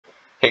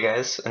Hey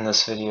guys, in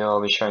this video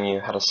I'll be showing you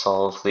how to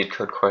solve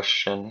LeetCode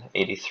question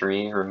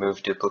 83,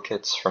 remove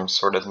duplicates from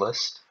sorted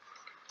list.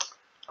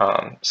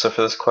 So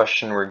for this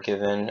question we're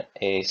given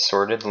a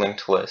sorted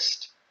linked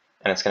list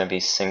and it's going to be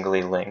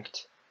singly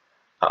linked,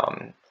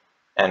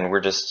 and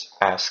we're just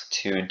asked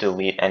to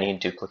delete any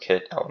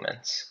duplicate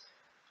elements.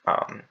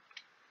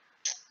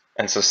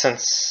 And so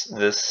since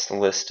this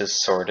list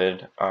is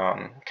sorted,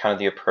 kind of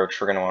the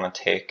approach we're going to want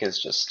to take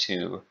is just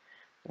to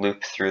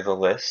loop through the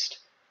list,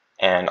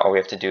 and all we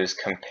have to do is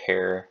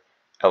compare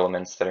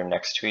elements that are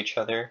next to each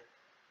other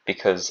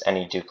because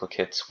any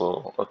duplicates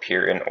will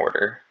appear in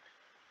order.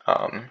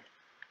 And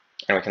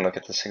we can look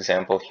at this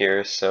example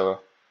here.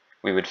 So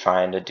we would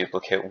find a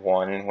duplicate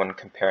 1 when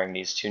comparing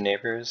these two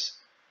neighbors,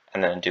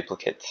 and then a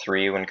duplicate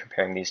 3 when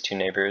comparing these two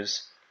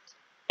neighbors,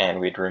 and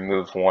we'd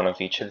remove one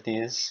of each of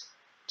these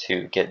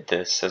to get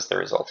this as the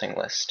resulting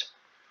list.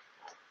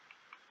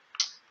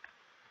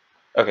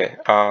 Okay,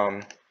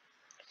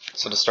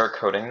 so to start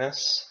coding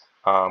this,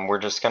 we're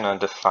just going to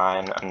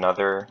define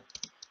another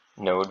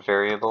node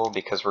variable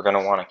because we're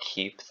going to want to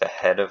keep the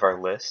head of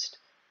our list,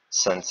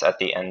 since at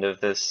the end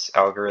of this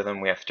algorithm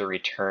we have to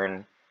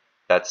return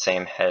that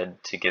same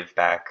head to give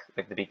back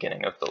like the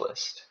beginning of the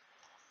list.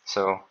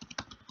 So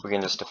we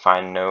can just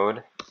define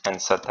node and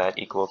set that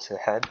equal to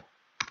head.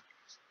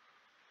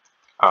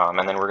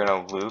 And then we're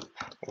going to loop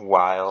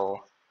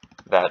while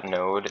that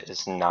node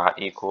is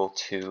not equal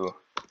to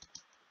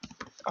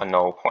a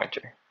null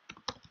pointer.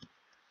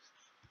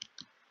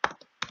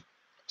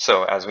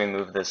 So as we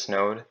move this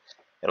node,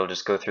 it'll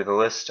just go through the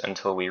list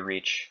until we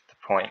reach the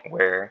point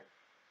where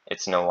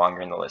it's no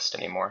longer in the list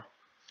anymore.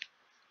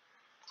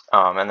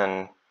 And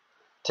then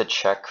to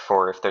check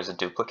for if there's a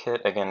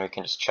duplicate, again, we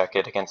can just check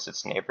it against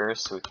its neighbors.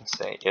 So we can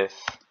say if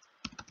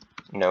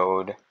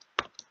node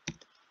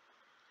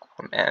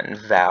and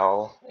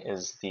val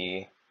is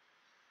the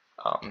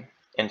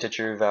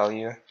integer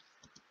value,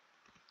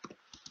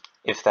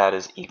 if that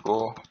is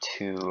equal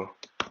to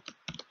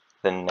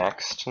the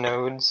next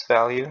node's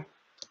value,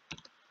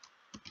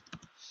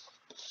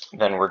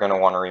 then we're going to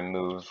want to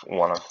remove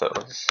one of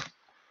those.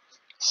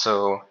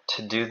 So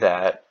to do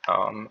that,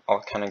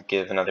 I'll kind of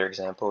give another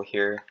example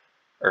here,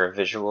 or a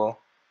visual.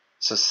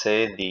 So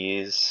say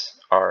these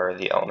are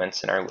the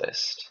elements in our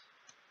list.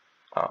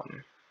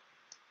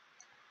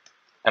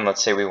 And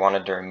let's say we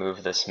wanted to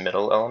remove this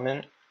middle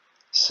element.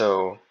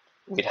 So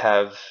we'd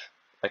have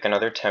like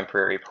another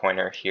temporary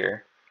pointer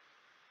here.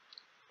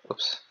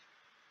 Oops.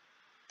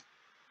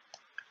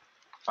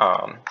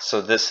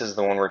 So this is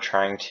the one we're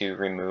trying to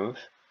remove.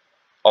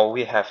 All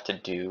we have to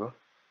do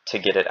to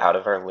get it out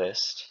of our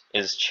list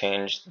is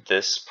change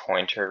this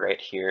pointer right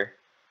here,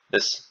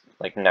 this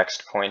like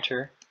next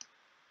pointer.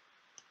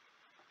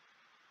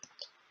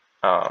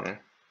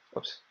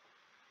 Oops.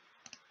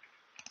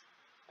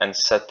 And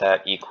set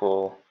that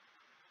equal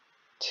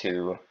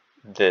to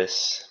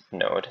this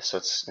node, so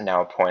it's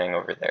now pointing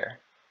over there.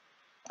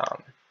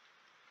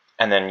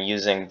 And then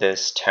using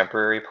this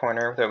temporary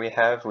pointer that we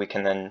have, we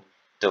can then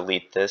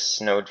delete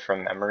this node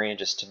from memory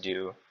just to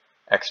do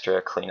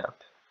extra cleanup.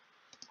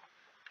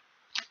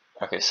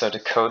 Okay, so to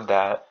code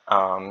that,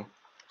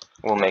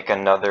 we'll make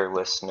another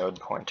list node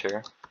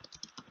pointer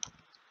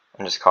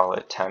and just call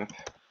it temp.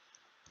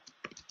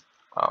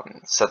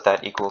 Set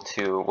that equal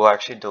to, we'll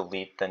actually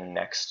delete the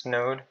next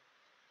node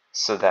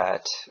so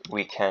that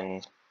we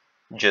can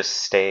just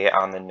stay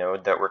on the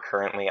node that we're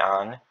currently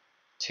on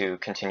to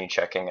continue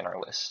checking in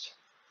our list.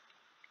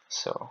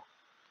 So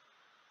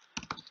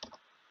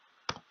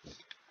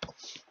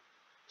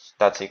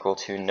that's equal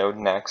to node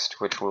next,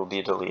 which will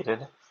be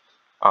deleted,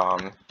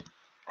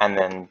 and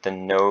then the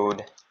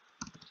node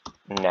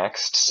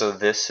next. So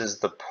this is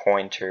the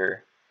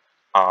pointer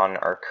on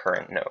our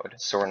current node.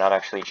 So we're not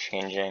actually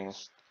changing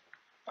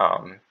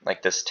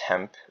like this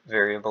temp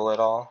variable at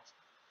all,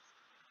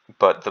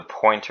 but the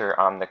pointer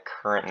on the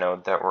current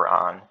node that we're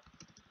on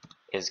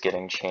is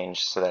getting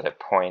changed so that it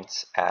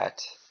points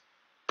at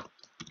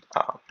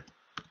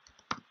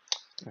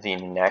the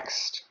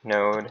next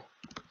node,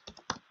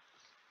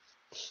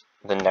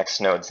 the next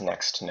node's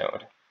next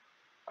node.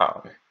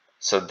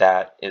 So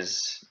that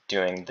is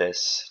doing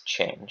this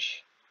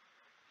change,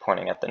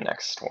 pointing at the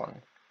next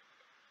one.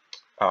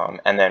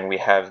 And then we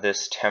have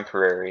this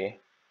temporary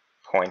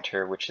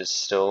pointer which is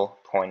still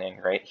pointing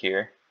right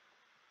here,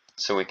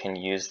 so we can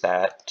use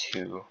that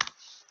to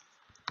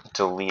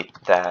delete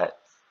that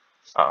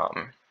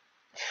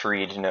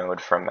freed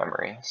node from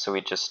memory. So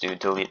we just do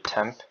delete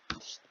temp,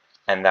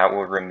 and that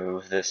will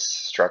remove this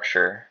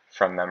structure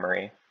from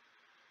memory.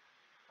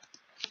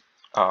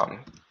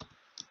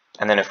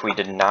 And then if we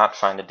did not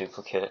find a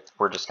duplicate,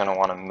 we're just going to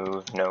want to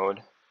move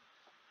node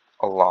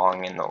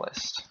along in the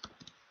list.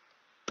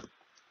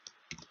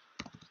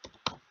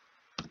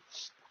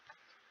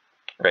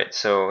 Right,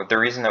 so the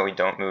reason that we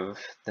don't move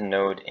the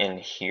node in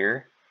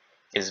here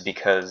is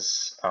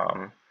because,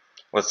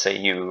 let's say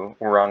you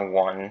were on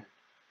 1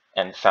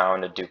 and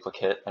found a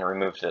duplicate and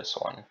removed this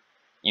one.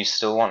 You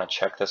still want to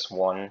check this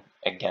 1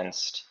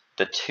 against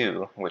the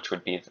 2, which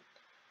would be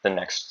the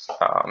next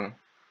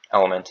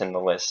element in the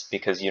list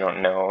because you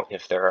don't know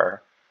if there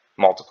are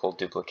multiple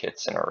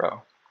duplicates in a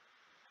row.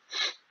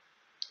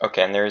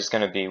 Okay, and there's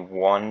going to be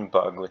one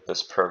bug with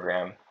this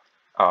program.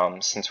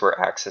 Since we're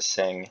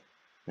accessing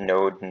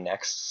node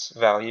next's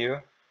value,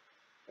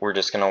 we're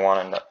just going to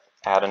want to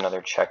add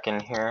another check in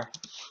here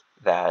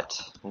that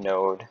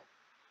node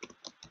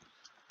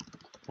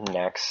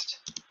next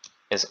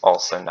is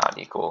also not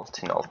equal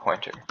to null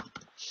pointer.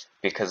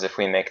 Because if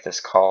we make this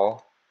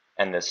call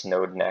and this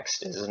node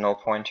next is a null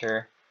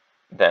pointer,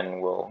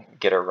 then we'll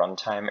get a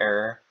runtime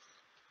error,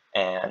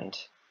 and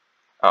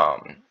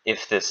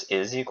if this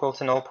is equal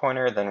to null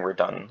pointer, then we're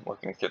done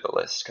looking through the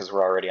list because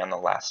we're already on the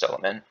last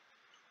element.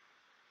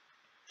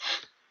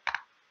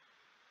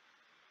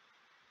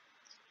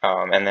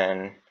 And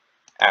then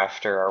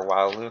after our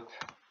while loop,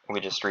 we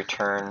just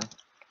return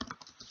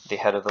the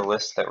head of the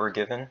list that we're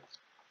given,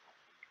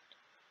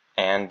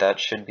 and that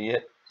should be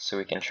it. So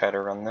we can try to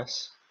run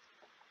this.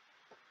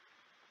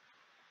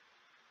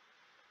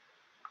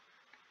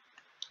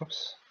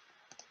 Oops.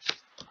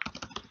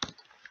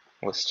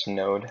 List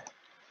node.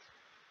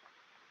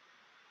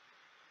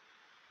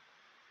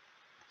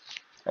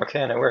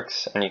 Okay, and it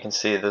works. And you can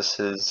see this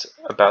is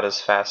about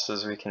as fast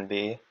as we can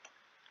be.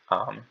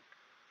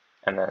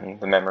 And then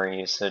the memory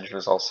usage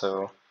was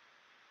also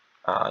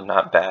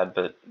not bad,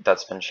 but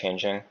that's been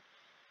changing.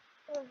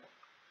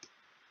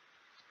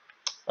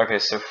 Okay,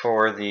 so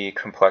for the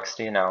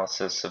complexity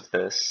analysis of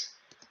this,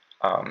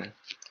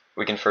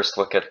 we can first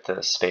look at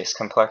the space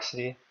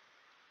complexity.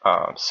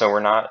 So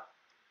we're not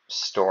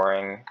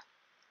storing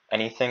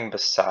anything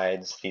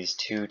besides these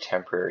two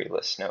temporary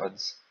list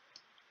nodes.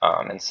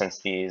 And since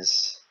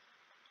these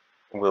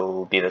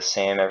will be the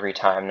same every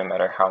time no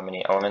matter how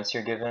many elements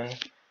you're given,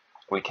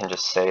 we can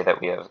just say that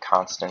we have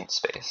constant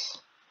space,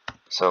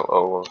 so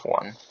O of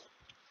 1.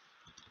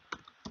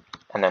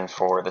 And then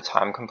for the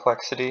time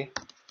complexity,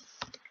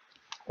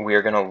 we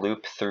are going to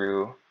loop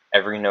through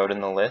every node in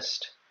the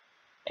list,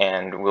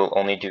 and we'll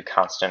only do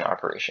constant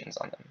operations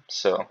on them.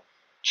 So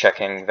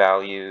checking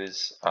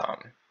values,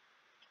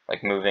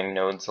 like moving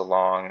nodes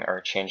along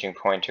or changing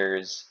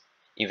pointers,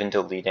 even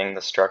deleting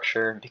the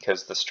structure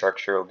because the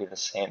structure will be the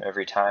same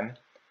every time.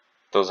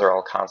 Those are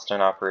all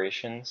constant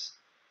operations.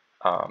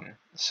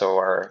 So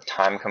our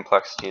time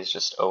complexity is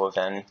just O of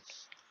n,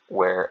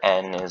 where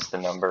n is the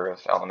number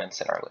of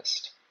elements in our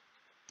list.